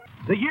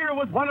The year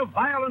was one of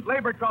violent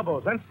labor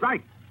troubles and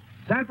strikes.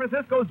 San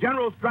Francisco's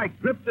general strike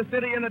gripped the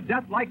city in a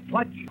death-like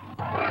clutch.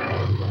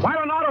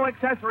 While an auto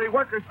accessory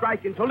workers'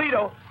 strike in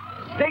Toledo,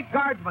 state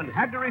guardsmen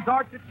had to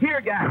resort to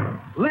tear gas,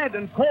 lead,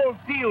 and cold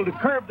steel to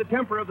curb the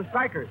temper of the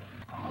strikers.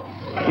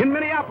 In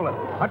Minneapolis,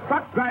 a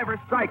truck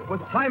driver strike was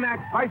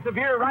climaxed by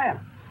severe riots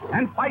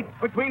and fights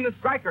between the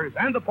strikers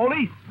and the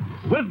police,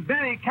 with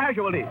many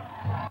casualties.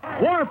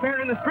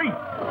 Warfare in the streets,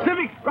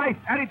 civic strife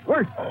at its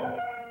worst.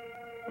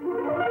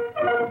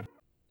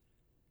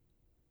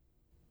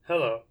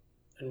 Hello,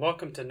 and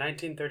welcome to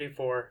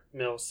 1934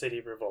 Mill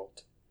City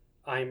Revolt.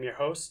 I am your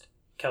host,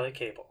 Kelly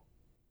Cable.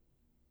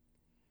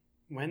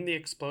 When the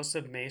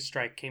explosive May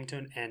strike came to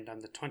an end on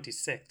the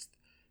 26th,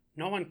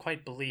 no one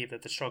quite believed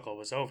that the struggle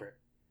was over.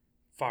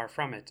 Far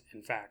from it,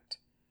 in fact.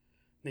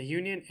 The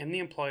union and the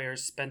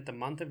employers spent the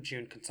month of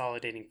June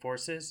consolidating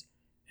forces,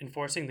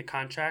 enforcing the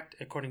contract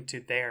according to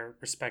their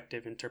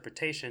respective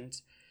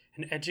interpretations,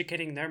 and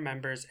educating their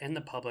members and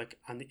the public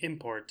on the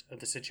import of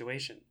the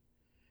situation.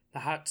 The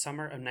hot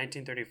summer of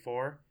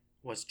 1934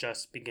 was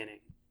just beginning.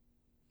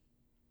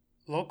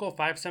 Local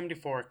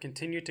 574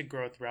 continued to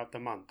grow throughout the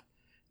month,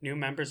 new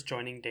members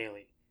joining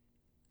daily.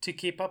 To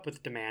keep up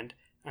with demand,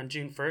 on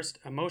June 1st,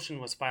 a motion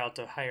was filed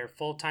to hire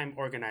full-time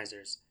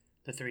organizers,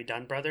 the three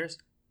Dunn brothers,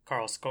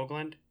 Carl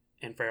Skoglund,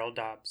 and Farrell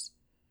Dobbs.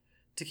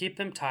 To keep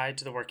them tied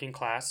to the working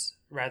class,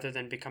 rather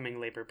than becoming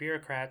labor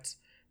bureaucrats,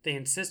 they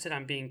insisted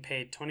on being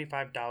paid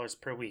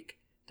 $25 per week,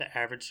 the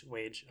average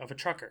wage of a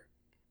trucker.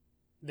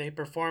 They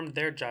performed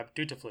their job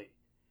dutifully.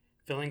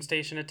 Filling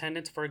station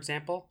attendants, for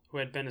example, who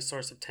had been a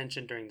source of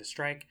tension during the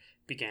strike,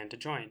 began to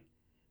join.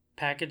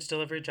 Package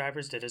delivery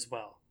drivers did as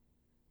well.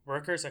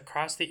 Workers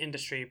across the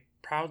industry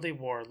proudly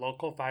wore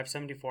Local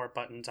 574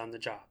 buttons on the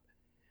job.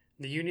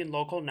 The union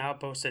local now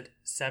boasted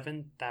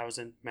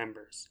 7,000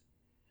 members.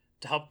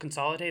 To help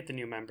consolidate the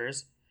new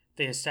members,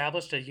 they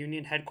established a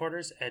union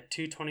headquarters at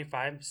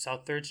 225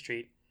 South 3rd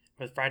Street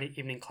with Friday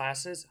evening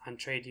classes on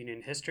trade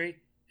union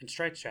history and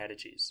strike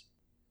strategies.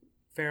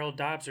 Farrell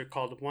Dobbs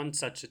recalled one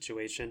such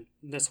situation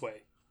this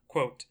way,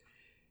 quote,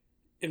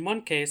 "In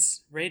one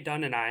case, Ray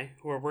Dunn and I,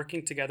 who were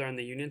working together on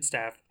the union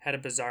staff, had a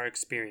bizarre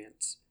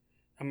experience.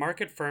 A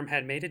market firm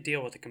had made a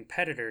deal with a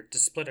competitor to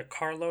split a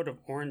carload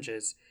of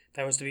oranges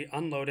that was to be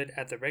unloaded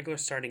at the regular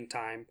starting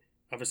time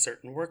of a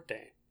certain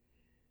workday.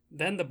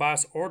 Then the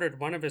boss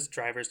ordered one of his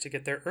drivers to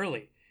get there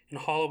early and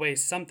haul away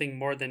something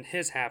more than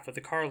his half of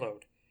the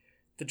carload.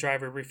 The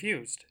driver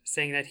refused,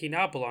 saying that he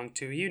now belonged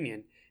to a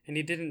union and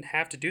he didn't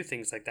have to do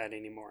things like that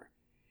anymore.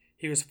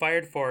 He was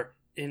fired for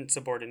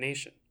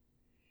insubordination.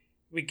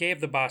 We gave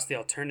the boss the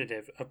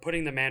alternative of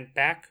putting the man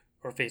back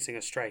or facing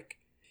a strike.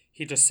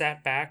 He just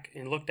sat back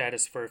and looked at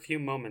us for a few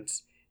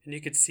moments, and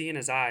you could see in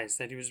his eyes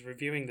that he was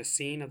reviewing the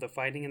scene of the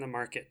fighting in the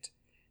market.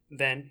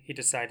 Then he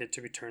decided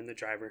to return the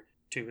driver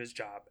to his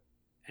job."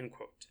 End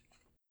quote.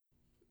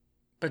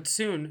 But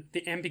soon,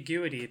 the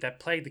ambiguity that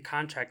plagued the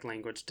contract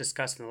language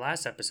discussed in the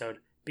last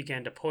episode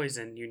began to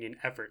poison union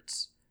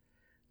efforts.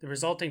 The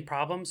resulting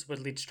problems would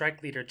lead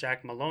strike leader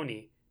Jack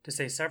Maloney to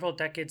say several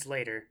decades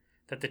later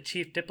that the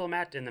chief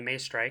diplomat in the May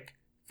strike,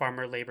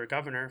 former labor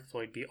governor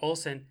Floyd B.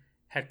 Olson,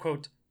 had,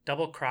 quote,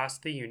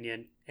 double-crossed the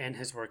union and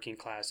his working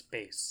class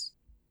base.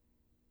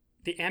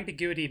 The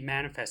ambiguity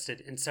manifested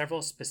in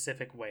several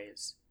specific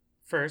ways.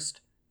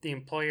 First, the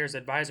Employers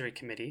Advisory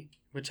Committee,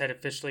 which had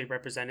officially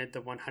represented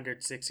the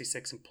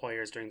 166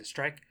 employers during the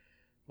strike,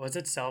 was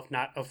itself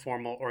not a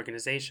formal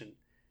organization.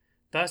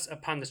 Thus,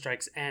 upon the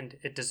strike's end,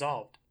 it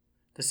dissolved.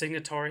 The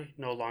signatory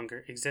no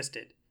longer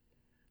existed.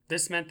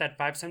 This meant that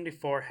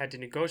 574 had to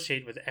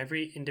negotiate with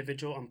every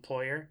individual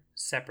employer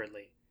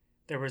separately.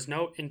 There was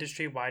no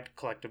industry-wide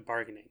collective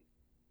bargaining.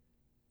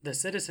 The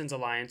Citizens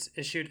Alliance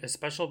issued a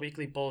special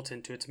weekly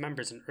bulletin to its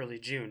members in early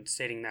June,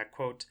 stating that,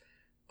 quote,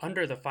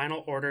 "Under the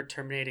final order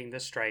terminating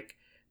this strike,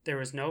 there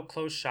is no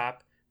closed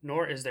shop,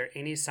 nor is there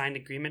any signed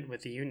agreement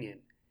with the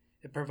union.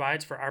 It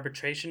provides for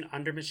arbitration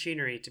under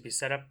machinery to be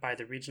set up by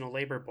the Regional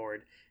Labor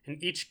Board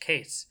in each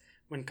case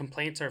when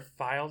complaints are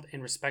filed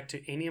in respect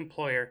to any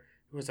employer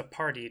who is a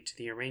party to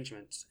the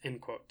arrangements." End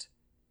quote.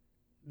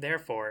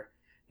 Therefore,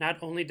 not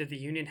only did the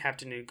union have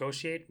to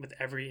negotiate with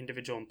every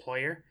individual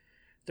employer,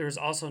 there was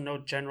also no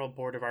general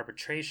board of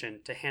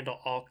arbitration to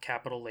handle all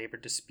capital labor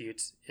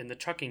disputes in the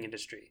trucking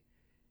industry.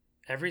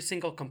 Every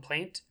single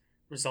complaint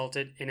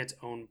resulted in its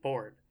own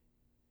board.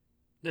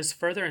 This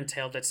further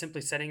entailed that simply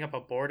setting up a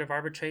board of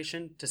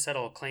arbitration to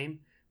settle a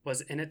claim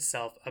was in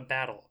itself a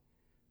battle,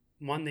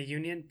 one the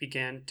union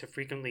began to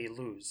frequently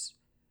lose.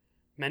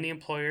 Many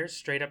employers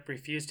straight up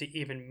refused to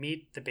even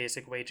meet the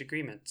basic wage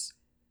agreements.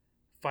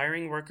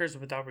 Firing workers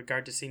without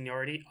regard to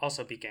seniority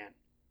also began.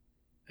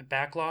 A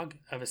backlog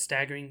of a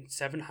staggering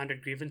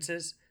 700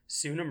 grievances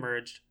soon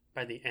emerged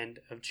by the end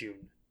of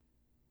June.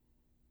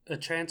 A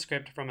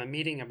transcript from a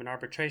meeting of an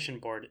arbitration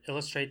board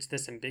illustrates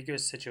this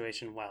ambiguous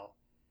situation well.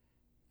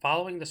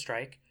 Following the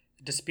strike,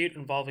 a dispute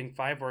involving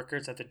 5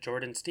 workers at the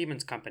Jordan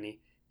Stevens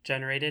Company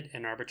generated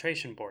an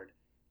arbitration board,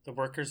 the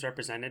workers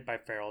represented by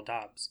Farrell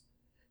Dobbs.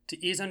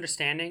 To ease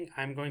understanding,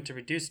 I'm going to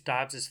reduce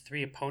Dobbs's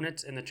three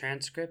opponents in the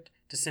transcript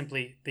to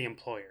simply the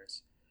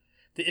employers.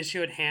 The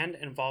issue at hand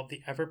involved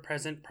the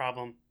ever-present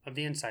problem of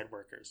the inside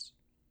workers.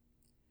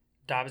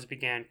 Dobbs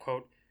began,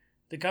 quote,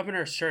 "The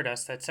governor assured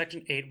us that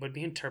Section 8 would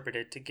be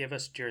interpreted to give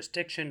us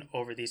jurisdiction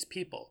over these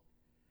people."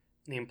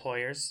 The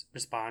employers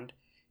respond,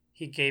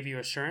 "He gave you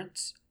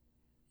assurance?"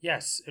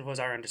 "Yes, it was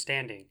our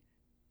understanding."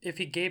 "If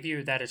he gave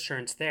you that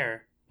assurance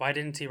there, why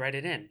didn't he write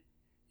it in?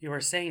 You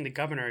are saying the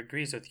governor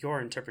agrees with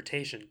your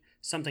interpretation,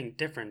 something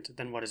different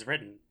than what is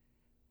written."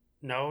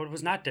 "No, it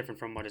was not different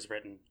from what is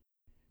written."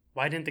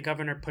 "Why didn't the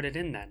governor put it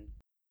in then?"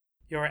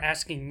 "You are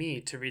asking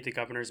me to read the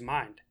governor's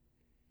mind."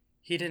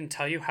 "He didn't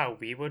tell you how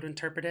we would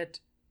interpret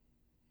it?"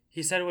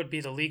 "He said it would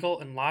be the legal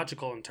and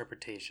logical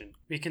interpretation.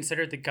 We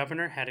considered the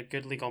governor had a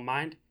good legal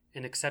mind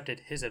and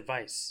accepted his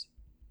advice."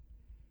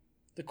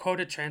 The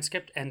quoted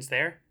transcript ends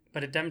there,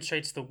 but it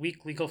demonstrates the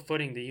weak legal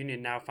footing the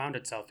Union now found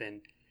itself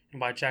in,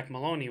 and why Jack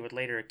Maloney would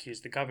later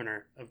accuse the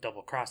governor of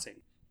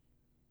double-crossing.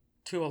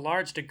 To a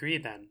large degree,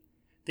 then,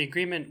 the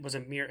agreement was a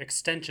mere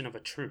extension of a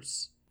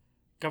truce.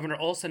 Governor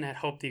Olson had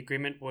hoped the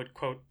agreement would,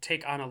 quote,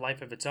 "take on a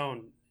life of its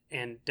own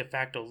and de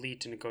facto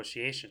lead to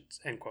negotiations,"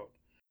 end quote.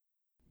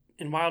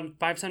 And while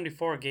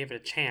 574 gave it a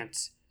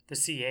chance, the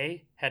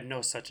CA had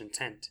no such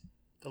intent.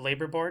 The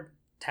Labor Board,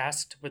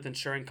 tasked with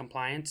ensuring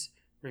compliance,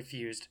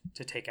 refused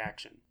to take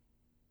action.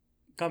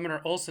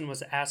 Governor Olson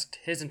was asked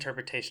his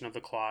interpretation of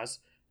the clause,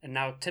 and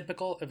now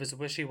typical of his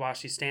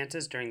wishy-washy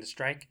stances during the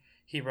strike,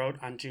 he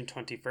wrote on June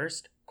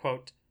 21st,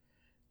 quote,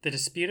 "The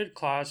disputed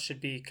clause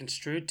should be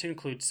construed to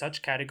include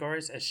such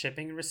categories as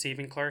shipping and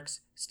receiving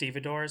clerks,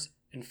 stevedores,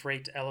 and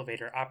freight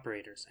elevator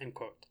operators," end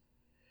quote.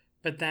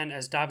 But then,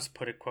 as Dobbs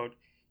put it, quote,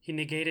 he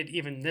negated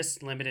even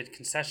this limited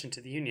concession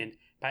to the Union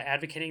by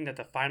advocating that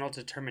the final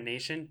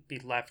determination be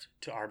left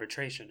to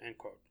arbitration, end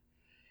quote.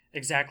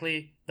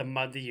 Exactly the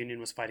mud the Union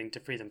was fighting to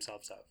free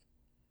themselves of.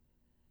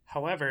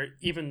 However,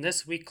 even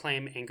this weak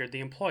claim angered the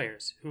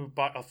employers, who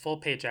bought a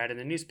full-page ad in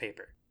the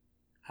newspaper.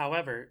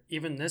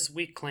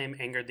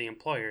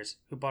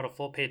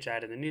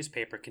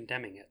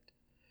 Condemning it.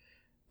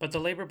 But the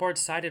Labor Board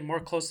sided more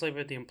closely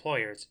with the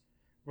employers,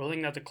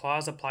 ruling that the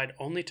clause applied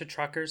only to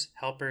truckers,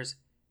 helpers,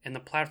 and the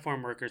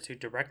platform workers who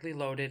directly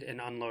loaded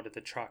and unloaded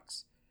the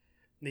trucks.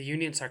 The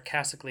Union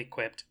sarcastically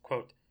quipped,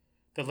 quote,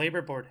 "The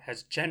Labor Board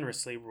has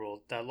generously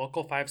ruled that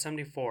Local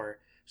 574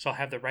 shall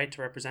have the right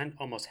to represent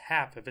almost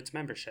half of its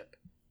membership,"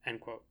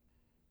 end quote.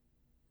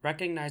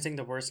 Recognizing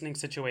the worsening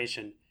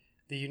situation,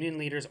 the Union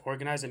leaders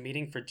organized a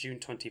meeting for June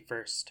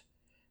 21st.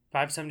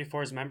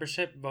 574's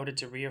membership voted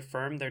to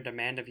reaffirm their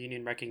demand of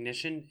Union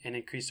recognition and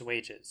increased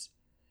wages.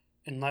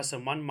 In less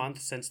than 1 month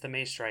since the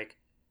May strike,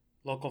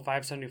 Local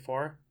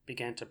 574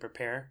 began to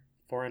prepare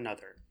for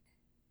another.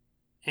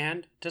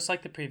 And, just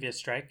like the previous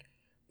strike,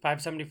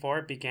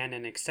 574 began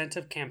an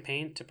extensive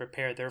campaign to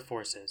prepare their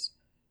forces,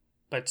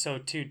 but so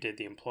too did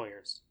the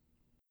employers.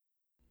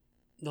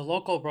 The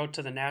local wrote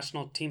to the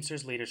National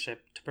Teamsters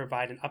leadership to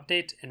provide an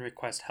update and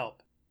request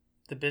help.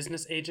 The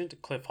business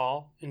agent, Cliff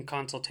Hall, in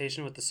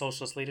consultation with the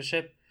Socialist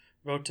leadership,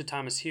 wrote to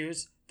Thomas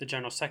Hughes, the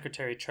General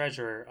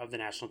Secretary-Treasurer of the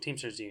National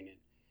Teamsters Union.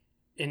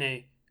 In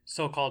a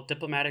so-called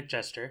diplomatic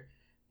gesture,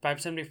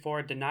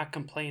 574 did not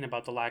complain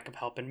about the lack of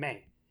help in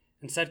May,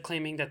 instead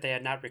claiming that they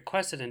had not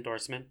requested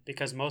endorsement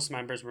because most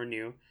members were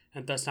new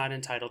and thus not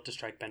entitled to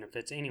strike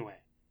benefits anyway.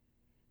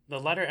 The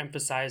letter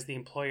emphasized the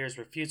employer's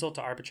refusal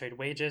to arbitrate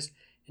wages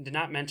and did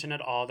not mention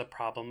at all the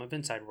problem of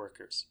inside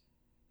workers.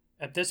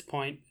 At this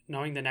point,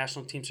 knowing the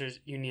National Teamsters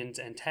Union's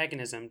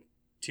antagonism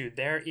to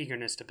their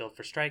eagerness to build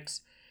for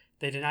strikes,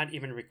 they did not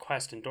even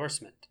request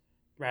endorsement.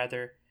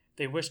 Rather,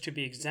 they wished to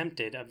be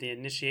exempted of the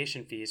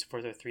initiation fees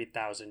for their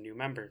 3,000 new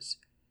members.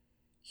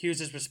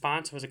 Hughes's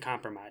response was a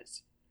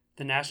compromise.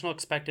 The National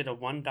expected a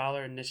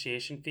 $1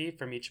 initiation fee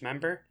from each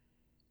member,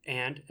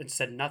 and it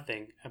said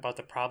nothing about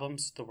the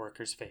problems the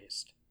workers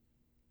faced.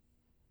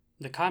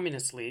 The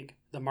Communist League,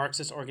 the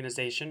Marxist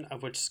organization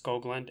of which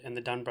Skoglund and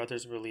the Dunn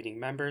brothers were leading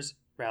members,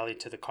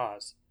 rallied to the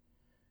cause.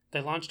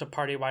 They launched a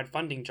party-wide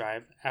funding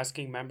drive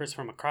asking members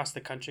from across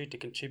the country to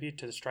contribute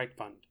to the strike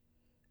fund.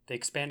 They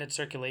expanded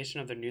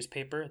circulation of their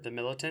newspaper, The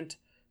Militant,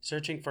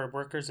 searching for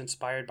workers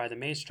inspired by the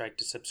May strike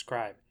to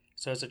subscribe,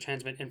 so as to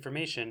transmit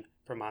information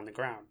from on the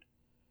ground.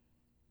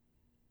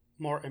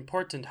 More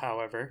important,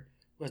 however,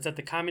 was that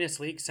the Communist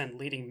League sent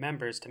leading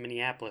members to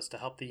Minneapolis to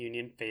help the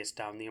Union face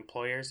down the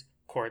employers,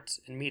 courts,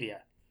 and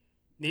media.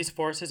 These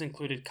forces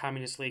included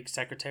Communist League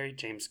Secretary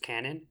James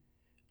Cannon,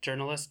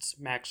 journalists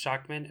Max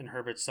Schachman and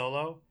Herbert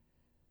Solow,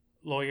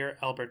 lawyer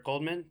Albert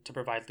Goldman to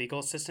provide legal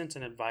assistance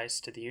and advice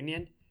to the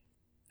Union,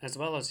 as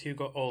well as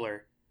Hugo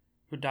Oehler,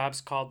 who Dobbs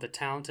called the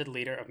talented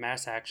leader of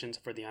mass actions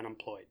for the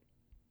unemployed.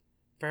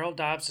 Farrell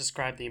Dobbs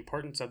described the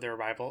importance of their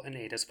arrival in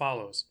aid as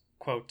follows,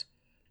 quote,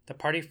 "The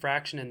party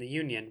fraction in the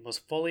Union was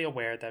fully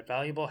aware that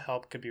valuable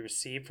help could be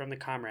received from the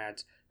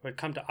comrades who had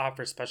come to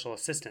offer special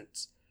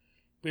assistance.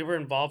 We were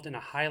involved in a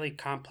highly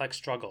complex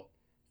struggle,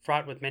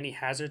 fraught with many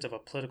hazards of a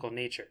political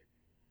nature.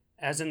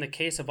 As in the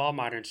case of all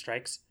modern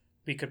strikes,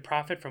 we could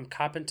profit from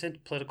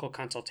competent political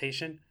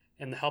consultation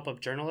and the help of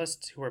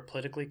journalists who were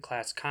politically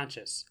class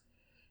conscious.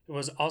 It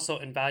was also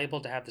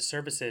invaluable to have the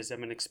services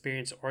of an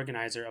experienced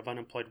organizer of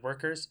unemployed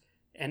workers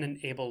and an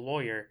able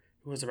lawyer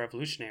who was a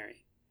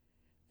revolutionary.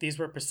 These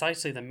were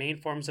precisely the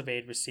main forms of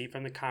aid received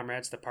from the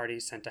comrades the party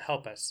sent to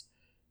help us.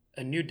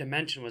 A new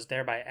dimension was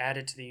thereby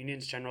added to the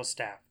Union's general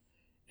staff,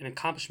 an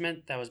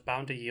accomplishment that was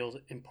bound to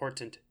yield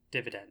important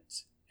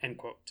dividends." End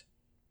quote.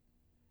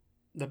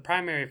 The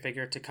primary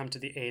figure to come to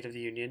the aid of the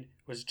Union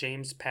was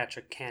James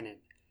Patrick Cannon,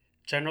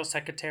 General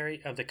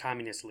Secretary of the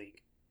Communist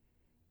League.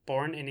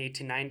 Born in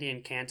 1890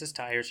 in Kansas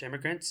to Irish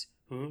immigrants,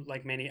 who,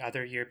 like many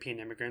other European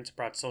immigrants,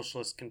 brought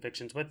socialist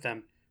convictions with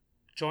them,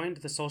 joined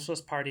the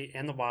Socialist Party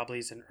and the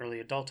Wobblies in early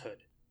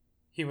adulthood.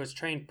 He was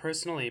trained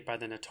personally by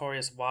the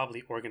notorious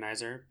Wobbly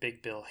organizer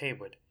Big Bill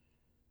Haywood.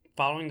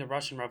 Following the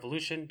Russian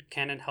Revolution,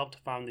 Cannon helped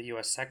found the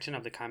U.S. section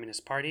of the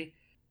Communist Party,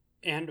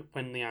 and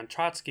when Leon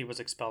Trotsky was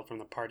expelled from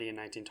the party in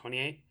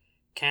 1928,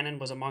 Cannon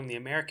was among the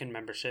American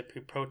membership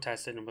who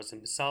protested and was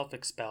himself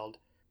expelled,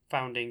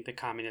 founding the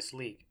Communist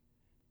League.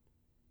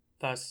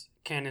 Thus,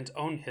 Cannon's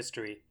own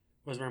history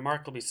was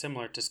remarkably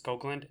similar to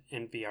Skoglund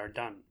and V.R.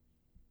 Dunn.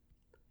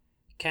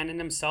 Cannon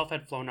himself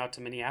had flown out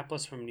to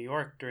Minneapolis from New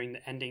York during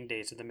the ending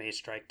days of the May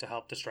strike to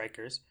help the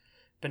strikers,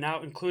 but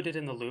now included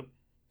in the loop,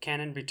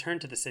 Cannon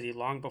returned to the city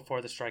long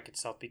before the strike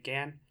itself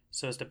began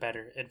so as to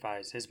better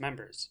advise his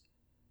members.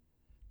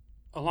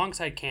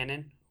 Alongside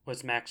Cannon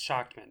was Max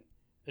Schachtman,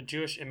 a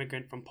Jewish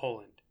immigrant from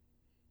Poland.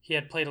 He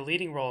had played a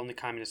leading role in the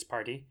Communist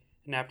Party,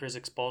 and after his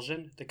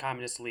expulsion, the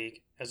Communist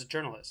League, as a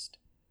journalist.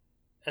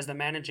 As the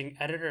managing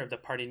editor of the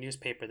party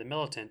newspaper The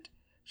Militant,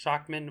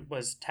 Schachtman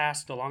was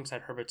tasked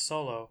alongside Herbert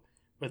Solow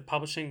with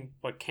publishing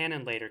what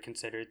Cannon later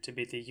considered to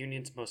be the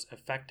Union's most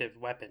effective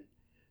weapon,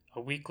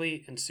 a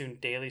weekly and soon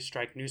daily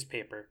strike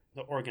newspaper,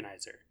 The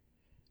Organizer.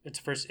 Its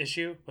first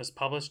issue was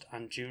published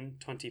on June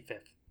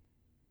 25th.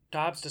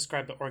 Dobbs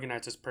described The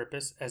Organizer's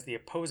purpose as the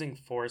opposing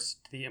force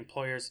to the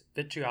employer's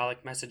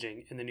vitriolic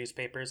messaging in the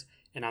newspapers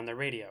and on the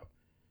radio.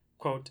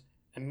 Quote,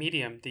 "A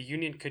medium the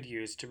Union could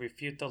use to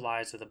refute the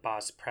lies of the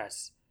boss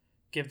press,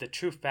 give the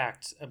true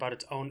facts about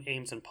its own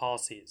aims and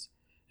policies,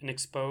 and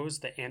expose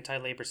the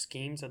anti-labor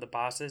schemes of the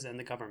bosses and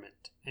the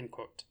government." End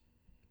quote.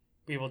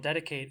 We will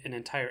dedicate an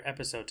entire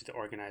episode to The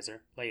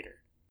Organizer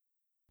later.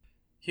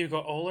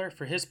 Hugo Oehler,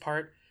 for his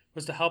part,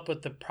 was to help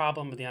with the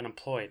problem of the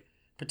unemployed,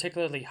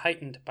 particularly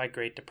heightened by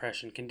Great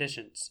Depression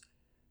conditions.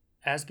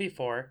 As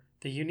before,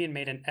 the Union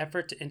made an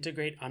effort to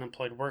integrate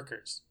unemployed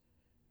workers.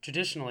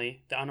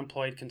 Traditionally, the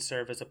unemployed can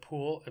serve as a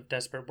pool of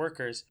desperate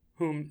workers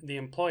whom the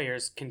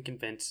employers can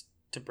convince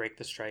to break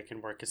the strike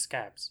and work as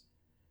scabs.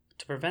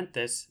 To prevent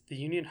this, the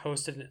Union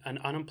hosted an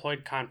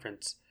unemployed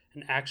conference,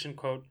 an action,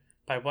 quote,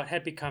 by what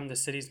had become the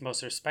city's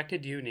most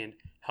respected union,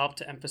 helped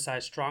to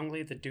emphasize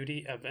strongly the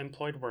duty of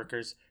employed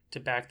workers to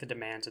back the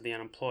demands of the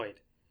unemployed.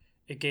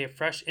 It gave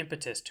fresh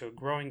impetus to a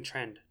growing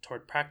trend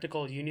toward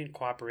practical union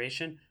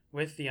cooperation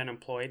with the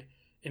unemployed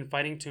in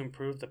fighting to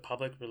improve the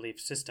public relief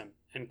system,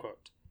 end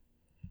quote.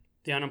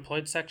 The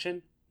unemployed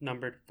section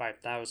numbered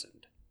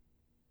 5,000.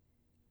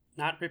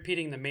 Not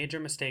repeating the major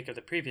mistake of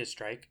the previous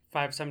strike,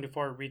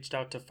 574 reached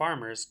out to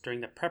farmers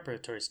during the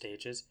preparatory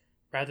stages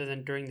rather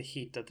than during the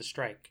heat of the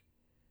strike.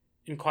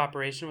 In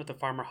cooperation with the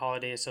Farmer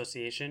Holiday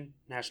Association,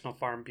 National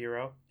Farm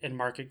Bureau, and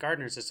Market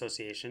Gardeners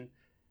Association,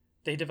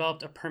 they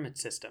developed a permit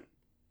system.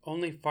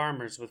 Only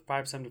farmers with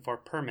 574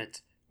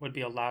 permits would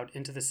be allowed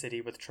into the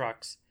city with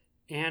trucks,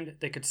 and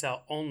they could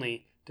sell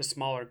only to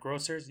smaller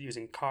grocers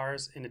using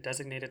cars in a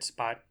designated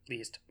spot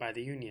leased by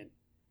the union.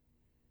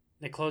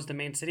 They closed the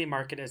main city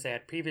market as they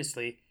had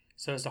previously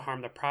so as to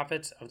harm the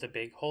profits of the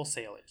big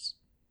wholesalers.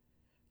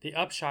 The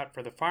upshot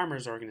for the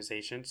farmers'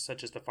 organizations,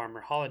 such as the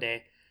Farmer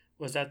Holiday,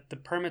 was that the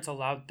permits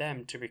allowed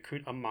them to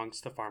recruit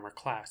amongst the farmer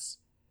class.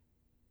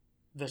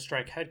 The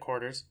strike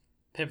headquarters,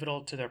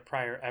 pivotal to their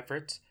prior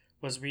efforts,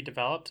 was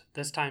redeveloped,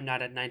 this time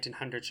not at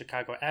 1900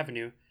 Chicago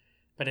Avenue,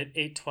 but at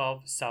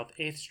 812 South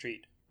 8th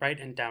Street, right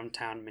in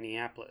downtown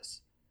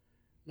Minneapolis.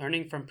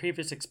 Learning from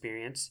previous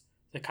experience,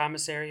 the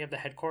commissary of the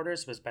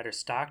headquarters was better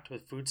stocked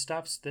with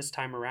foodstuffs this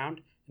time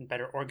around and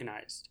better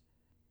organized.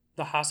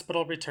 The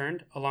hospital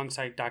returned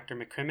alongside Dr.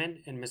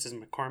 McCrimmon and Mrs.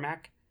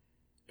 McCormack.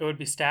 It would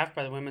be staffed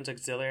by the Women's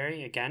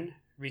Auxiliary again,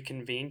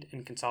 reconvened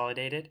and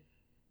consolidated,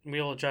 and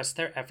we will address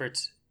their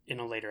efforts in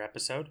a later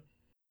episode.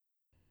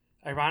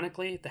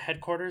 Ironically, the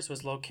headquarters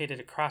was located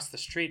across the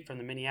street from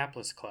the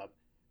Minneapolis Club,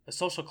 a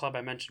social club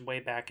I mentioned way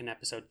back in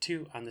episode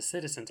 2 on the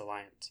Citizens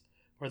Alliance,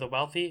 where the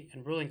wealthy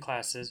and ruling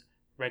classes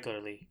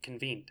regularly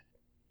convened.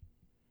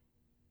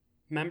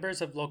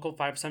 Members of Local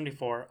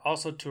 574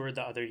 also toured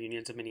the other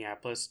unions of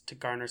Minneapolis to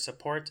garner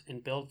support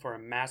and build for a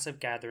massive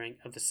gathering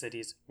of the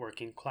city's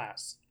working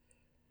class.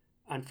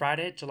 On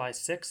Friday, July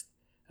 6th,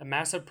 a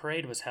massive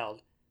parade was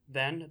held,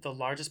 then the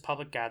largest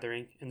public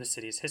gathering in the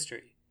city's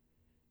history.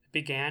 It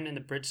began in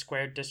the Bridge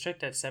Square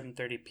district at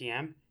 7:30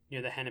 p.m.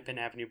 near the Hennepin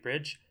Avenue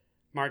Bridge,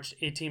 marched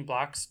 18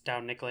 blocks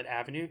down Nicollet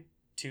Avenue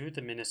to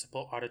the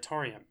Municipal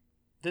Auditorium.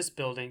 This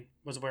building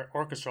was where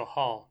Orchestral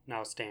Hall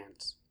now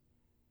stands.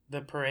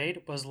 The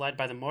parade was led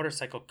by the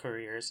motorcycle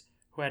couriers,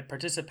 who had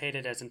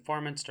participated as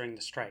informants during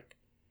the strike.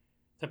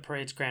 The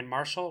parade's grand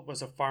marshal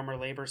was a former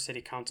Labor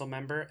City Council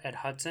member, Ed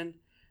Hudson,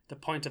 the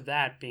point of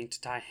that being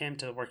to tie him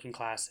to the working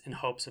class in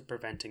hopes of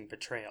preventing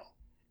betrayal.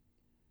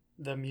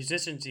 The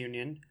Musicians'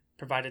 Union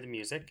provided the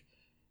music,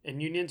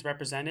 and unions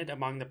represented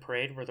among the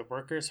parade were the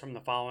workers from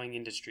the following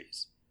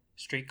industries: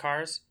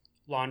 streetcars,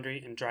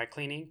 laundry and dry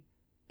cleaning,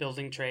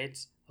 building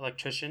trades,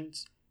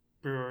 electricians,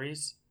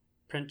 breweries,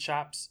 print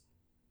shops,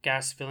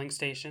 gas filling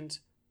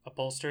stations,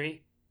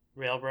 upholstery,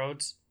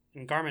 railroads,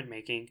 and garment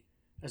making,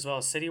 as well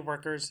as city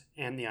workers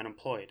and the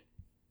unemployed.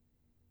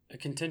 A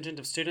contingent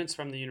of students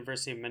from the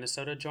University of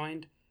Minnesota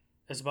joined,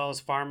 as well as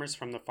farmers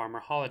from the Farmer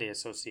Holiday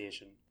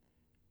Association.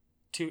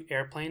 2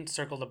 airplanes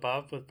circled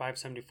above with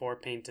 574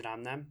 painted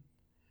on them.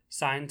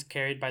 Signs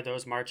carried by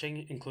those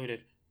marching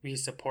included "We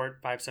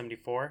support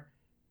 574,"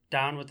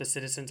 "Down with the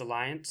Citizens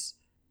Alliance,"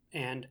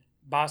 and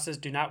 "Bosses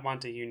do not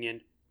want a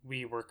union,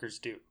 we workers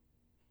do."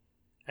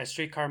 As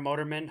streetcar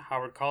motorman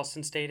Howard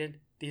Carlson stated,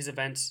 these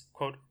events,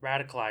 quote,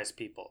 radicalized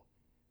people.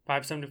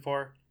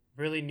 574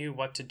 really knew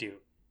what to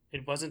do.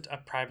 It wasn't a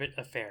private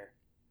affair.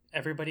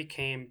 Everybody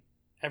came,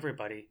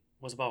 everybody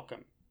was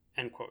welcome,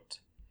 end quote.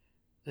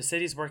 The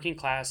city's working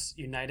class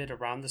united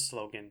around the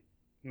slogan,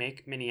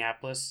 "Make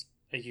Minneapolis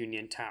a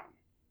Union Town."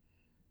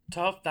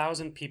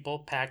 12,000 people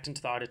packed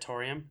into the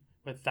auditorium,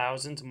 with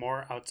thousands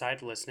more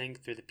outside listening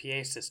through the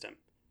PA system.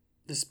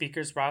 The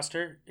speakers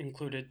roster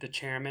included the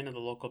chairman of the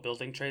local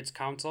Building Trades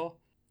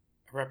Council,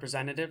 a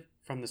representative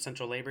from the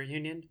Central Labor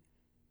Union,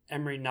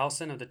 Emery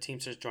Nelson of the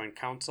Teamsters Joint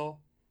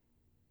Council,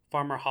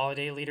 Farmer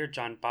Holiday leader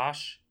John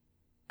Bosch,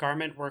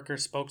 garment worker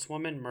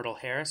spokeswoman Myrtle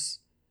Harris,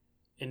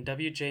 and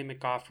W.J.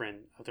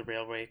 McGoffrin of the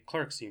Railway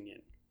Clerks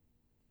Union.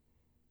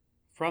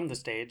 From the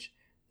stage,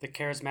 the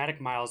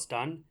charismatic Miles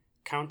Dunn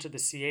countered the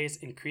CA's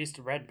increased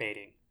red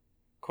baiting.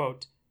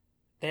 Quote,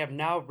 "They have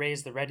now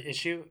raised the red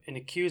issue and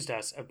accused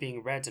us of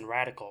being Reds and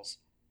radicals,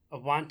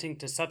 of wanting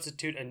to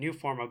substitute a new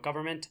form of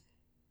government,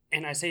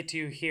 and I say to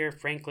you here,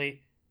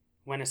 frankly,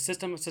 when a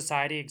system of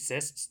society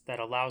exists that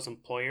allows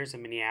employers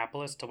in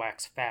Minneapolis to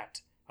wax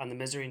fat on the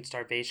misery and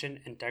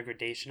starvation and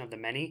degradation of the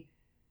many,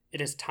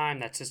 it is time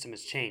that system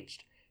is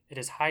changed. It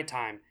is high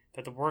time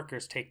that the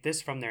workers take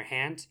this from their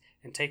hands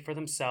and take for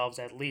themselves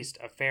at least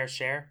a fair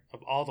share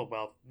of all the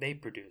wealth they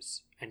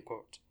produce," end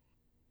quote.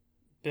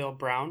 Bill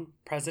Brown,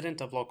 president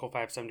of Local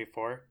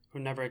 574, who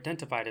never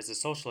identified as a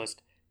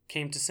socialist,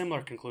 came to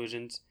similar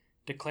conclusions,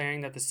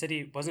 declaring that the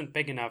city wasn't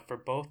big enough for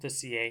both the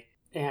CA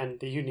and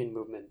the union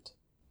movement.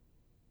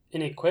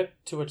 In a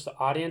quip to which the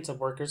audience of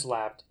workers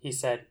laughed, he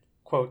said,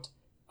 quote,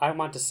 "I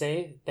want to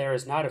say there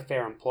is not a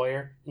fair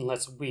employer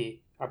unless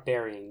we are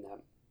burying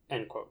them,"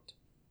 end quote.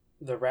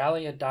 The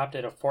rally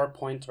adopted a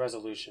 4-point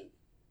resolution.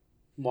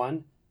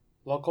 1.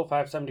 Local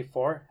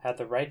 574 had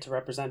the right to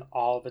represent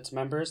all of its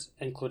members,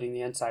 including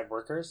the inside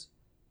workers.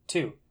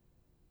 2.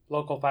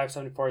 Local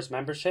 574's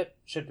membership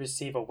should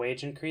receive a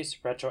wage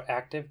increase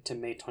retroactive to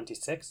May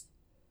 26th.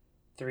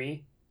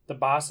 3. The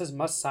bosses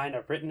must sign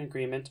a written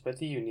agreement with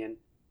the union,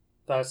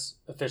 thus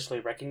officially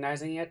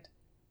recognizing it.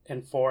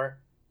 And 4.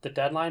 The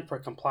deadline for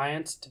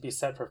compliance to be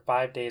set for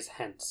 5 days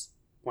hence,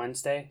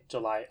 Wednesday,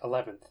 July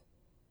 11th.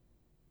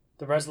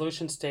 The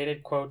resolution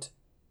stated, quote,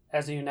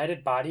 "As a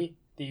united body,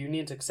 the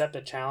unions accept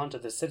a challenge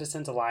of the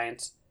Citizens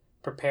Alliance,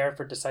 prepare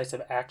for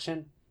decisive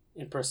action,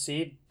 and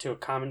proceed to a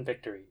common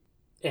victory.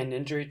 An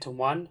injury to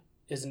one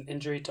is an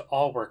injury to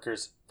all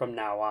workers from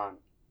now on,"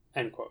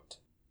 end quote.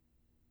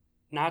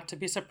 Not to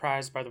be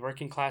surprised by the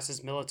working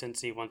class's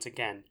militancy once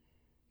again,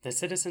 the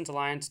Citizens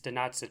Alliance did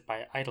not sit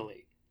by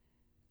idly.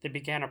 They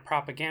began a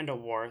propaganda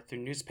war through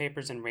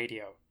newspapers and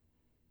radio.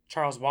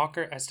 Charles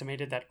Walker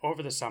estimated that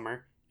over the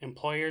summer,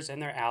 employers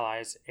and their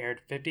allies aired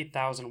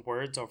 50,000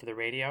 words over the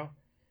radio,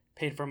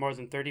 paid for more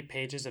than 30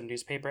 pages of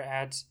newspaper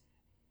ads,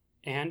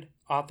 and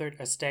authored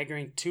a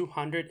staggering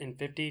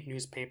 250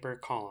 newspaper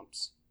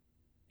columns.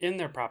 In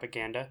their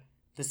propaganda,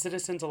 the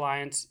Citizens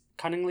Alliance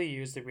cunningly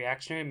used the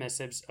reactionary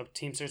missives of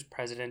Teamsters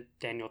President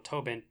Daniel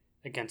Tobin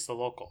against the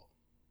Local.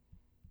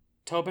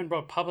 Tobin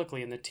wrote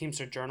publicly in the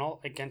Teamster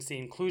Journal against the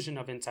inclusion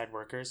of inside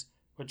workers,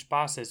 which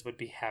bosses would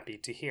be happy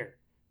to hear.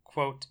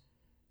 Quote,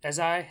 "As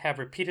I have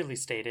repeatedly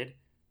stated,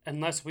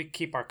 unless we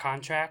keep our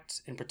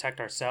contracts and protect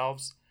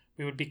ourselves,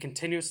 we would be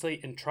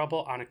continuously in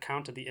trouble on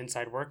account of the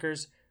inside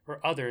workers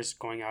or others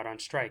going out on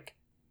strike.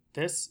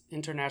 This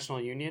international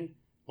union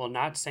will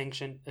not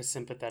sanction a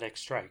sympathetic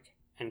strike,"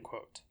 end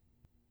quote.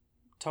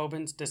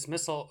 Tobin's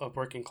dismissal of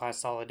working class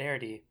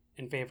solidarity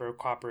in favor of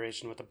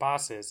cooperation with the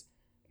bosses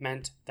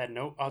meant that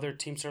no other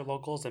Teamster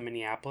locals in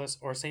Minneapolis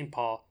or St.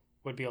 Paul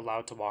would be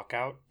allowed to walk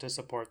out to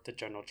support the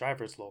General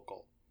Drivers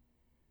Local.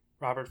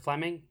 Robert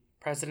Fleming,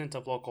 president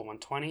of Local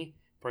 120,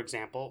 for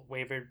example,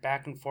 wavered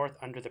back and forth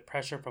under the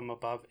pressure from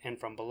above and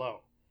from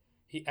below.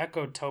 He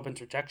echoed Tobin's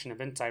rejection of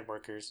inside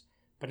workers,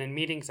 but in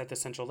meetings at the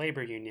Central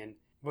Labor Union,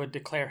 would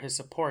declare his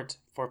support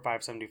for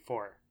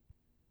 574.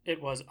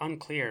 It was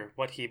unclear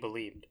what he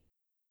believed.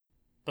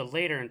 But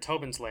later in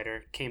Tobin's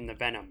letter came the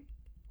venom.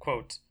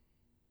 Quote,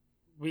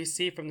 We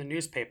see from the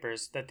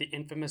newspapers that the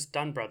infamous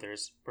Dunn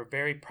brothers were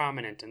very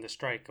prominent in the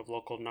strike of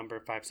local number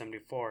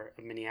 574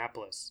 of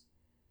Minneapolis.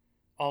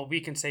 All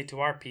we can say to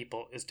our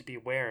people is to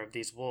beware of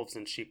these wolves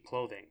in sheep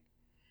clothing.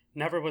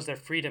 Never was there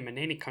freedom in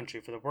any country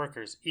for the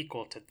workers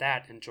equal to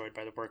that enjoyed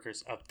by the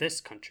workers of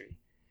this country.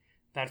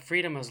 That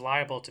freedom is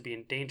liable to be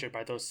endangered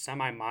by those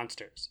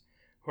semi-monsters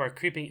who are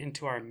creeping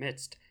into our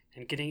midst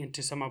and getting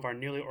into some of our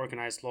newly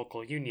organized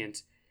local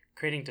unions,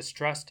 creating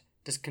distrust,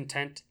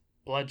 discontent,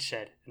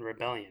 bloodshed, and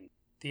rebellion.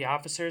 The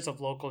officers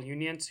of local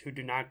unions who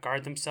do not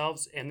guard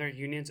themselves and their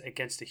unions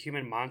against a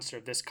human monster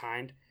of this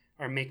kind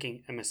are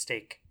making a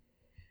mistake.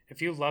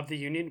 If you love the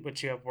union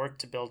which you have worked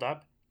to build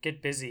up,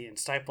 get busy and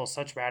stifle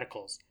such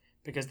radicals,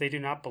 because they do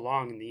not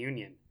belong in the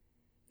union.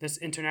 This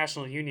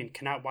international union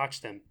cannot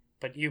watch them,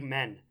 but you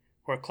men,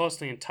 who are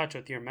closely in touch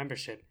with your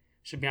membership,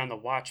 should be on the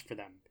watch for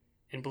them.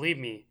 And believe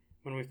me,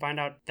 when we find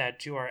out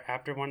that you are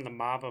after one of the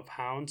mob of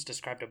hounds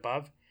described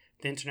above,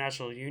 the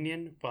international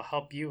union will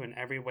help you in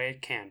every way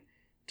it can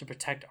to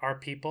protect our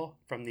people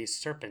from these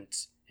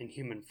serpents in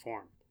human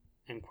form."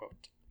 End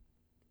quote.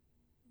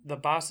 The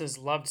bosses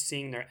loved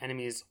seeing their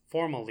enemy's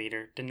formal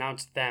leader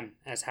denounce them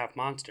as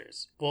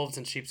half-monsters, wolves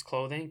in sheep's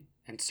clothing,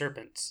 and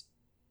serpents.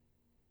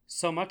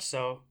 So much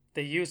so,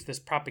 they used this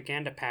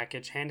propaganda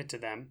package handed to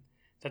them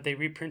that they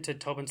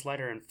reprinted Tobin's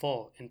letter in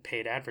full in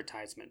paid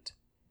advertisement.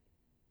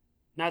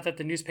 Not that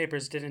the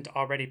newspapers didn't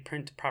already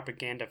print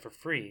propaganda for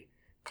free,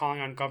 calling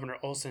on Governor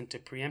Olson to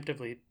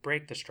preemptively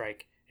break the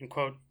strike and,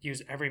 quote,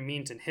 use every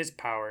means in his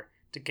power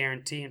to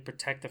guarantee and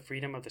protect the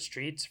freedom of the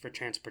streets for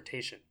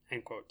transportation,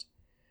 end quote.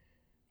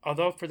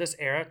 Although for this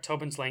era,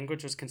 Tobin's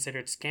language was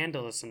considered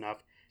scandalous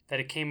enough that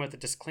it came with a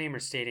disclaimer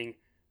stating,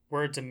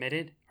 "Words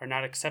omitted are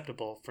not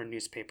acceptable for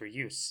newspaper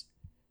use."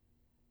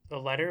 The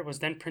letter was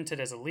then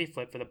printed as a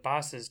leaflet for the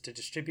bosses to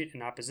distribute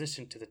in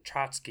opposition to the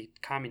Trotsky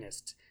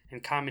communists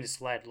and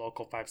communist-led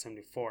Local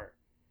 574.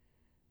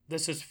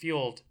 This was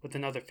fueled with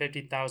another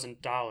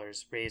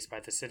 $50,000 raised by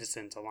the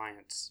Citizens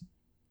Alliance.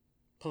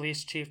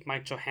 Police Chief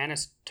Mike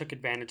Johannes took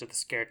advantage of the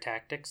scare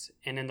tactics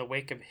and, in the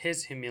wake of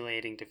his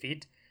humiliating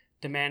defeat,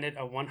 demanded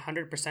a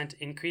 100%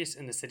 increase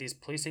in the city's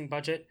policing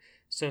budget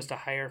so as to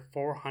hire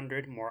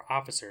 400 more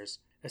officers,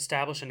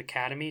 establish an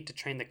academy to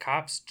train the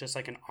cops just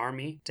like an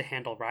army to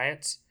handle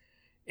riots,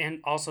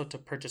 and also to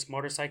purchase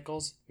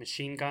motorcycles,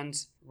 machine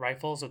guns,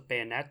 rifles with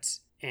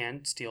bayonets,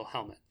 and steel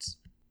helmets.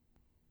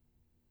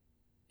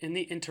 In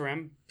the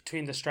interim,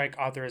 between the strike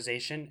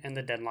authorization and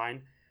the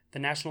deadline, the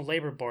National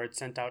Labor Board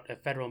sent out a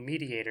federal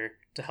mediator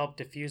to help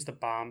defuse the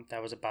bomb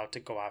that was about to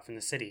go off in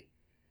the city.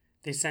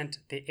 They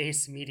sent the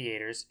ace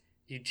mediators,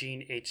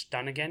 Eugene H.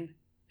 Dunnigan,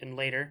 and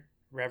later,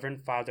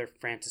 Reverend Father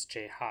Francis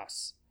J.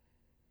 Haas.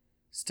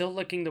 Still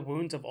licking the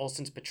wounds of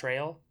Olson's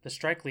betrayal, the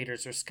strike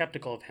leaders were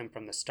skeptical of him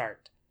from the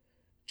start.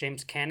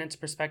 James Cannon's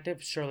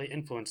perspective surely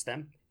influenced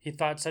them. He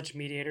thought such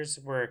mediators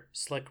were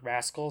slick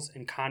rascals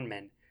and con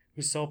men,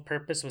 whose sole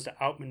purpose was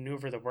to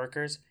outmaneuver the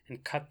workers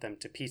and cut them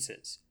to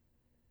pieces.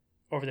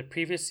 Over the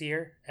previous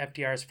year,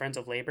 FDR's Friends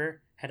of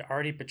Labor had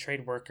already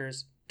betrayed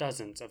workers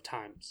dozens of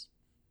times.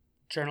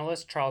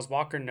 Journalist Charles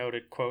Walker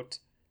noted, quote,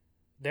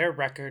 "Their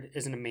record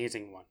is an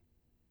amazing one.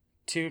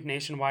 2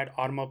 nationwide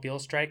automobile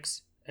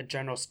strikes, a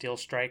general steel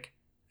strike,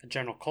 a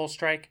general coal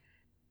strike,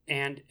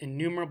 and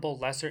innumerable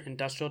lesser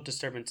industrial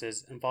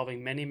disturbances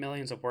involving many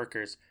millions of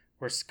workers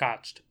were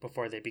scotched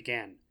before they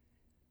began.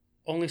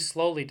 Only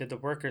slowly did the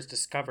workers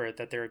discover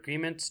that their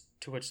agreements,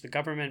 to which the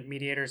government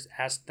mediators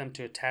asked them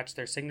to attach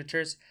their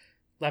signatures,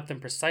 left them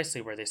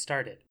precisely where they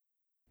started.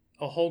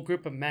 A whole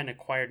group of men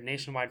acquired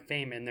nationwide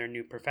fame in their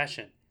new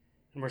profession,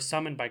 and were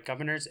summoned by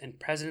governors and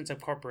presidents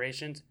of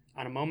corporations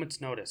on a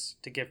moment's notice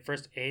to give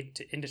first aid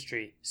to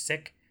industry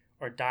sick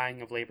or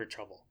dying of labor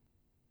trouble.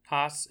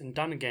 Haas and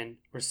Dunnigan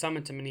were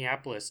summoned to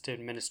Minneapolis to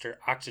administer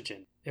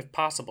oxygen, if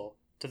possible,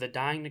 to the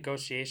dying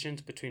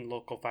negotiations between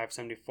Local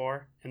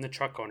 574 and the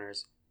truck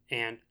owners,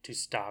 and to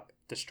stop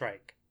the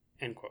strike."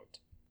 End quote.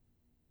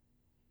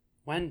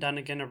 When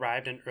Dunnigan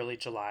arrived in early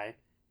July,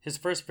 his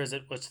first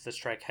visit was to the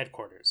strike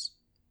headquarters.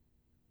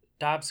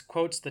 Dobbs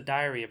quotes the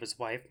diary of his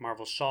wife,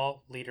 Marvel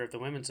Shaw, leader of the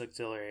Women's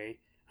Auxiliary,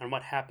 on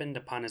what happened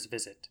upon his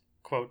visit.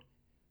 Quote,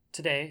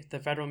 "Today, the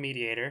federal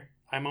mediator,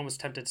 I'm almost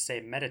tempted to say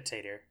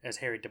meditator, as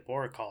Harry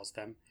DeBoer calls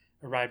them,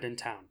 arrived in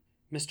town,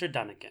 Mr.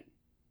 Dunnigan.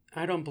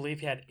 I don't believe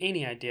he had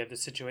any idea of the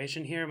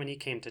situation here when he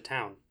came to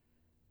town.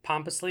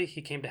 Pompously,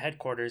 he came to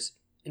headquarters,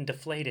 and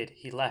deflated,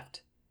 he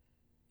left.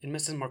 And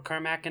Mrs.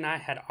 McCormack and I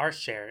had our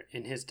share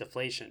in his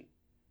deflation.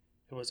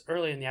 It was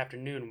early in the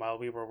afternoon while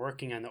we were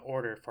working on the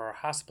order for our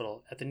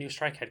hospital at the new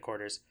strike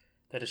headquarters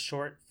that a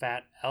short,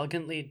 fat,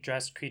 elegantly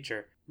dressed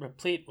creature,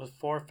 replete with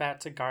 4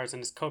 fat cigars in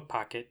his coat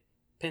pocket,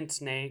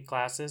 pince-nez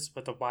glasses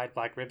with a wide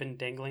black ribbon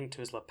dangling to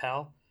his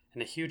lapel,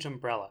 and a huge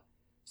umbrella,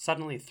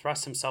 suddenly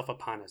thrust himself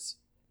upon us.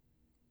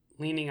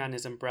 Leaning on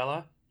his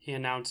umbrella, he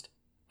announced,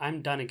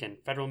 'I'm Dunnigan,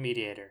 federal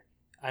mediator.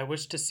 I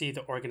wish to see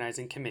the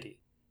organizing committee.'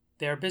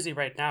 'They are busy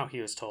right now,' he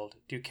was told.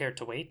 'Do you care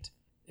to wait?'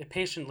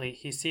 Impatiently,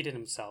 he seated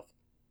himself.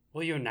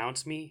 'Will you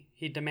announce me?'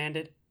 he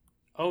demanded.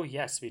 'Oh,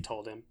 yes,' we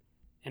told him.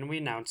 And we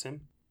announced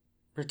him.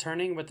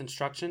 Returning with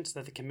instructions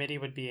that the committee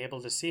would be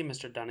able to see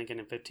Mr. Dunnigan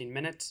in 15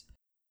 minutes,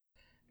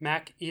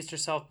 Mac eased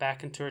herself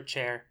back into her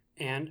chair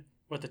and,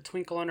 with a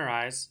twinkle in her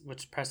eyes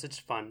which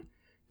presaged fun,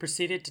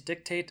 proceeded to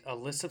dictate a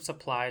list of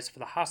supplies for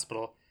the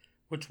hospital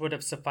which would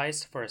have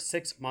sufficed for a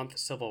 6-month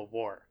civil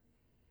war.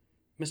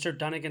 Mr.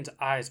 Dunnigan's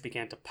eyes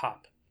began to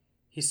pop.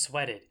 He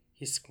sweated,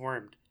 he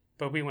squirmed,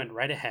 but we went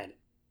right ahead.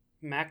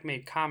 Mac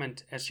made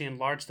comment as she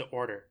enlarged the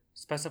order,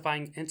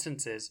 specifying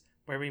instances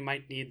where we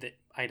might need the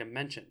item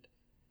mentioned,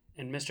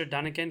 and Mr.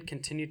 Dunnigan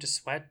continued to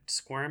sweat,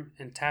 squirm,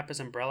 and tap his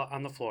umbrella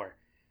on the floor.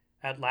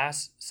 At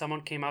last,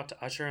 someone came out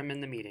to usher him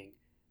in the meeting.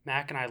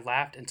 Mac and I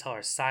laughed until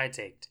our sides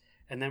ached,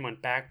 and then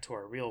went back to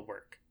our real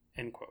work."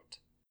 End quote.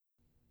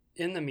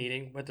 In the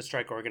meeting with the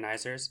strike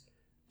organizers,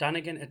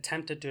 Dunnigan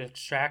attempted to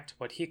extract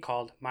what he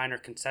called minor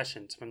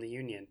concessions from the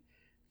union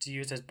to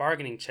use as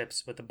bargaining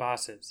chips with the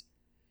bosses.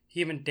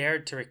 He even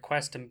dared to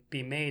request to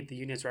be made the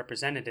union's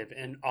representative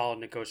in all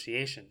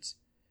negotiations.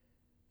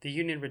 The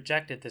union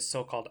rejected this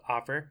so-called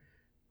offer,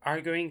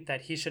 arguing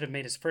that he should have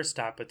made his first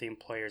stop with the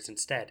employers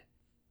instead.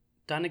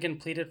 Dunnigan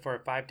pleaded for a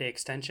 5-day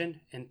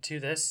extension, and to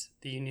this,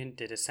 the union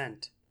did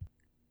assent.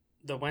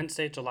 The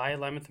Wednesday, July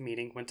 11th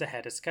meeting went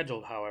ahead as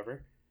scheduled,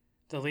 however.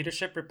 The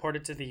leadership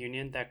reported to the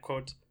union that,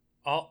 quote,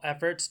 all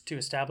efforts to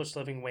establish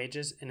living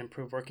wages and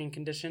improve working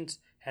conditions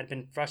had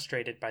been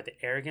frustrated by the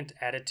arrogant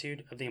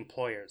attitude of the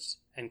employers,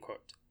 end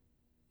quote.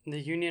 The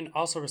union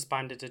also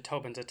responded to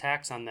Tobin's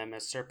attacks on them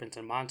as serpents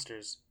and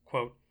monsters.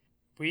 Quote,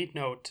 we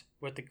note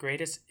with the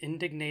greatest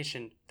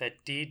indignation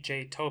that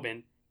D.J.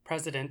 Tobin,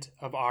 president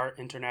of our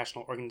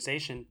international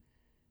organization,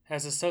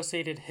 has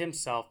associated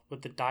himself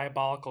with the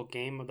diabolical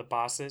game of the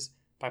bosses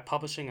by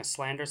publishing a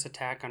slanderous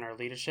attack on our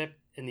leadership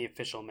in the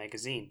official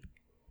magazine.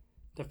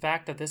 The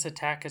fact that this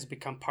attack has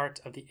become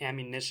part of the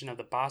ammunition of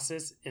the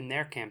bosses in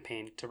their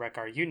campaign to wreck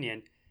our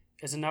union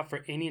is enough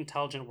for any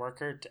intelligent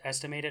worker to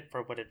estimate it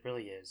for what it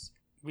really is.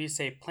 We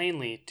say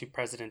plainly to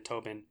President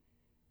Tobin,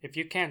 if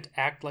you can't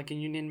act like a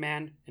union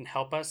man and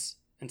help us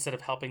instead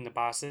of helping the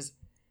bosses,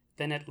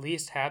 then at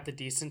least have the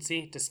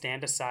decency to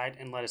stand aside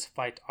and let us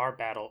fight our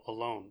battle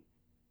alone.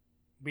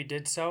 We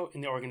did so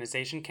in the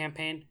organization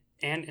campaign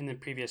and in the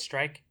previous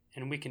strike,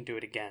 and we can do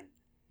it again.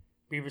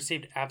 We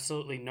received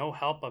absolutely no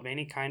help of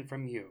any kind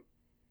from you.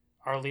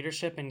 Our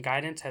leadership and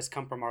guidance has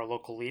come from our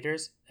local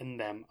leaders and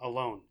them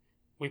alone.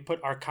 We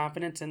put our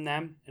confidence in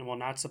them and will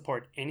not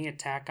support any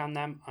attack on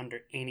them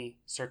under any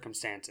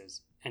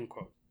circumstances. End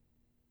quote.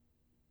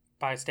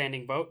 By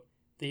standing vote,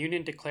 the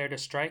union declared a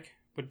strike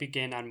would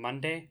begin on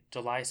Monday,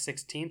 July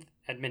 16th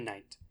at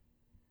midnight.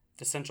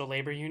 The Central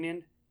Labor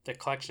Union, the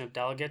collection of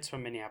delegates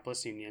from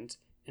Minneapolis unions,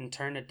 in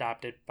turn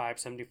adopted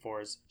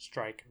 574's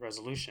strike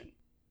resolution.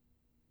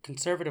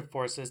 Conservative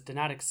forces did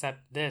not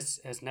accept this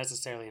as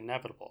necessarily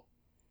inevitable.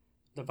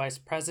 The vice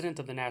president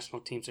of the National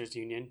Teamsters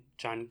Union,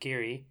 John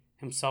Geary,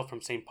 himself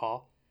from St.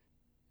 Paul,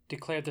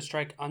 declared the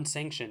strike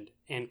unsanctioned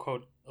and,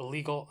 quote,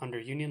 illegal under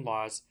union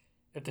laws.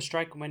 If the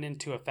strike went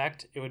into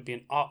effect, it would be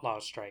an outlaw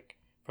strike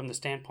from the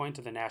standpoint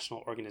of the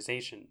national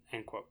organization,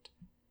 end quote.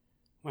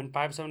 When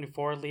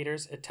 574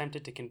 leaders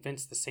attempted to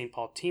convince the St.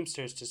 Paul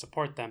Teamsters to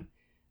support them,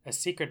 a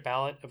secret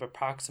ballot of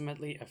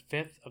approximately a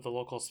fifth of the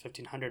local's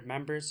 1,500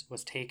 members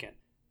was taken.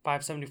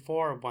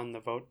 574 won the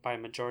vote by a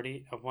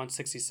majority of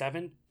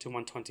 167 to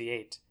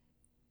 128.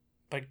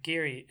 But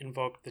Geary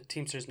invoked the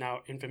Teamsters'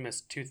 now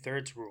infamous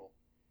 2/3 rule.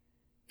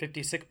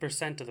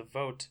 56% of the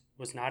vote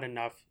was not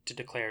enough to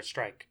declare a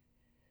strike.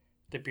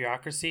 The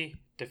bureaucracy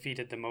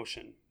defeated the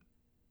motion.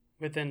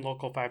 Within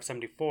Local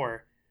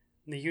 574,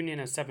 the union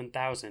of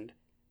 7,000,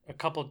 a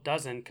couple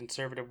dozen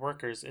conservative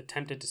workers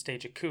attempted to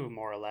stage a coup,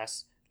 more or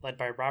less, led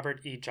by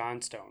Robert E.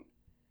 Johnstone.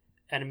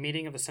 At a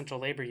meeting of the Central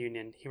Labor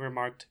Union, he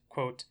remarked,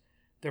 quote,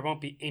 there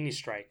won't be any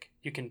strike.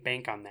 You can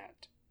bank on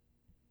that.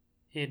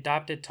 He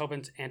adopted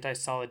Tobin's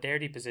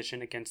anti-solidarity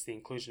position against the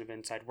inclusion of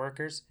inside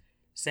workers,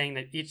 saying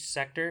that each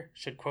sector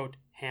should, quote,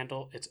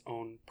 handle its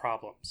own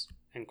problems,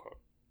 end quote.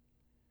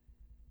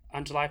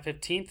 On July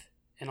 15th,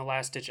 in a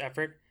last-ditch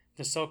effort,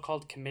 the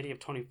so-called Committee of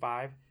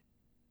 25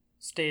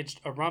 staged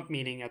a rump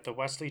meeting at the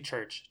Wesley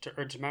Church to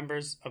urge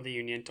members of the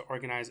union to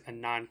organize a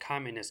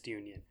non-communist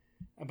union.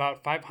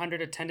 About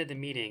 500 attended the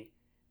meeting,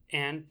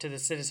 and, to the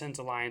Citizens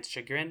Alliance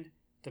chagrin,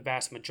 the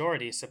vast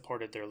majority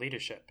supported their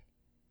leadership.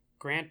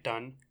 Grant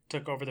Dunn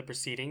took over the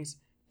proceedings,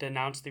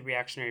 denounced the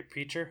reactionary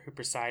preacher who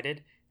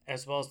presided,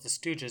 as well as the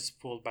stooges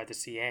fooled by the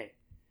CA.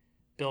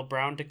 Bill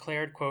Brown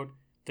declared, quote,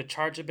 the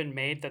charge had been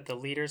made that the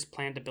leaders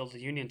planned to build a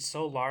union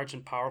so large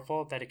and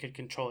powerful that it could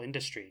control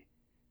industry.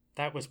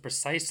 That was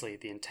precisely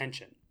the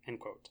intention, end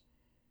quote.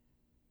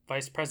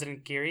 Vice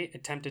President Geary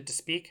attempted to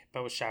speak,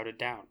 but was shouted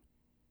down.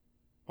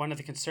 One of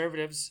the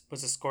conservatives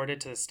was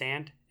escorted to the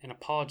stand and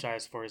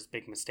apologized for his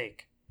big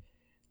mistake.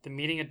 The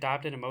meeting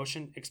adopted a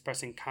motion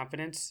expressing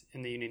confidence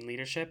in the union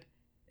leadership,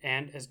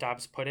 and, as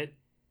Dobbs put it,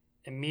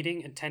 a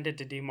meeting intended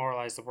to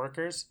demoralize the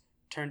workers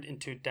turned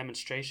into a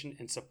demonstration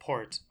in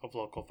support of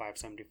Local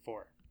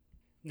 574.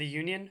 The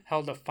union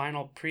held a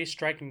final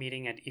pre-strike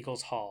meeting at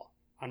Eagles Hall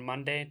on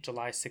Monday,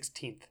 July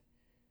 16th.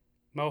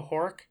 Mo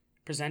Hork,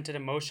 presented a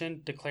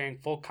motion declaring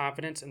full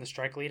confidence in the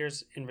strike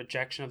leaders in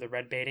rejection of the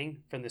red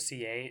baiting from the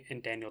CA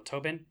and Daniel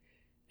Tobin.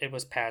 It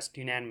was passed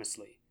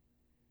unanimously.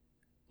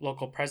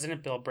 Local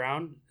President Bill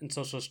Brown and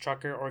Socialist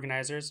trucker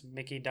organizers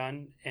Mickey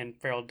Dunn and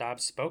Farrell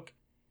Dobbs spoke.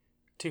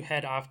 To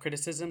head off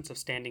criticisms of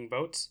standing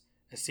votes,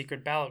 a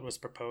secret ballot was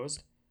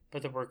proposed,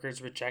 but the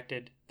workers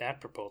rejected that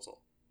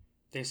proposal.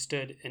 They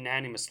stood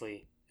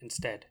unanimously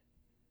instead.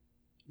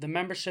 The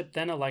membership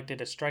then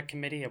elected a strike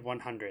committee of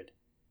 100.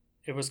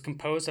 It was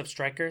composed of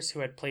strikers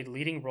who had played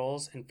leading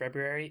roles in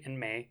February and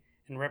May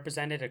and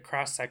represented a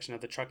cross-section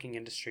of the trucking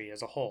industry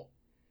as a whole.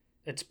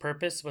 Its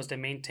purpose was to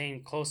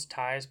maintain close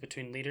ties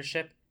between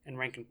leadership and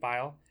rank and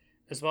file,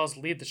 as well as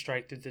lead the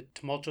strike through the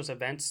tumultuous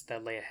events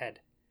that lay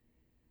ahead.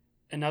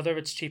 Another of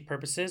its chief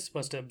purposes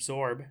was to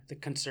absorb the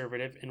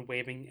conservative and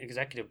waving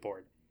executive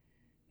board.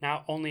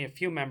 Now only a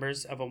few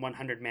members of a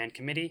 100-man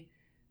committee,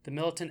 the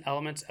militant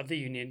elements of the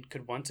union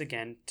could once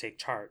again take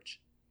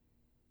charge.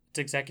 Its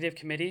executive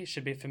committee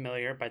should be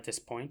familiar by this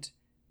point: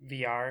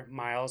 VR,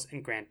 Miles,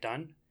 and Grant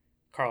Dunn,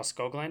 Carl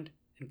Skoglund,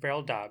 and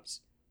Farrell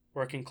Dobbs,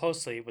 working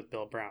closely with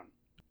Bill Brown.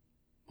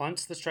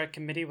 Once the strike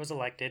committee was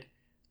elected,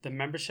 the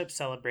membership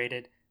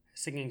celebrated,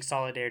 singing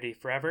Solidarity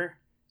Forever,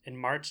 and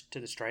marched to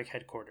the strike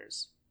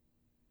headquarters.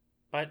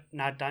 But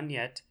not done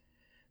yet.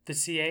 The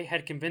CA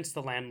had convinced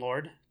the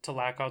landlord to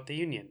lock out the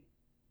union.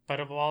 But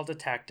of all the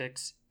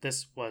tactics,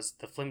 this was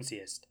the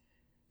flimsiest.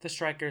 The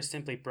strikers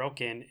simply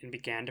broke in and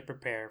began to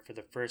prepare for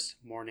the first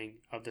morning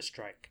of the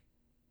strike.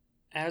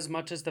 As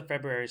much as the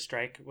February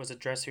strike was a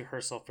dress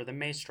rehearsal for the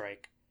May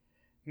strike,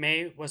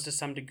 May was to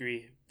some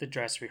degree the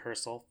dress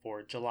rehearsal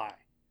for July.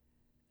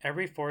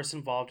 Every force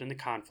involved in the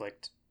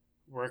conflict,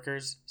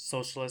 workers,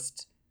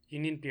 socialists,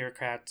 union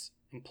bureaucrats,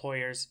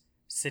 employers,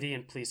 city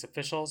and police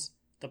officials,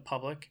 the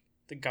public,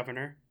 the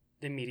governor,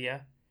 the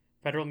media,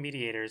 federal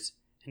mediators,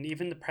 and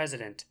even the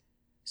president,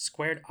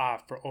 squared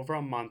off for over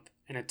a month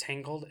in a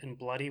tangled and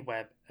bloody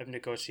web of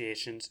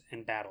negotiations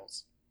and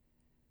battles.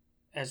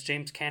 As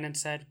James Cannon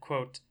said,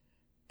 quote,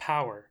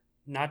 "Power,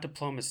 not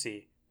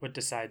diplomacy, would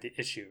decide the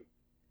issue.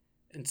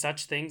 In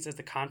such things as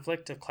the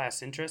conflict of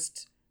class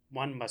interests,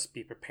 one must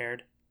be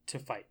prepared to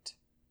fight."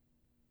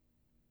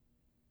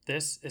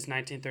 This is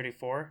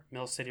 1934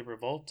 Mill City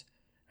Revolt,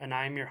 and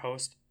I am your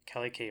host,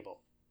 Kelly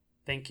Cable.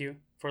 Thank you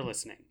for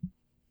listening.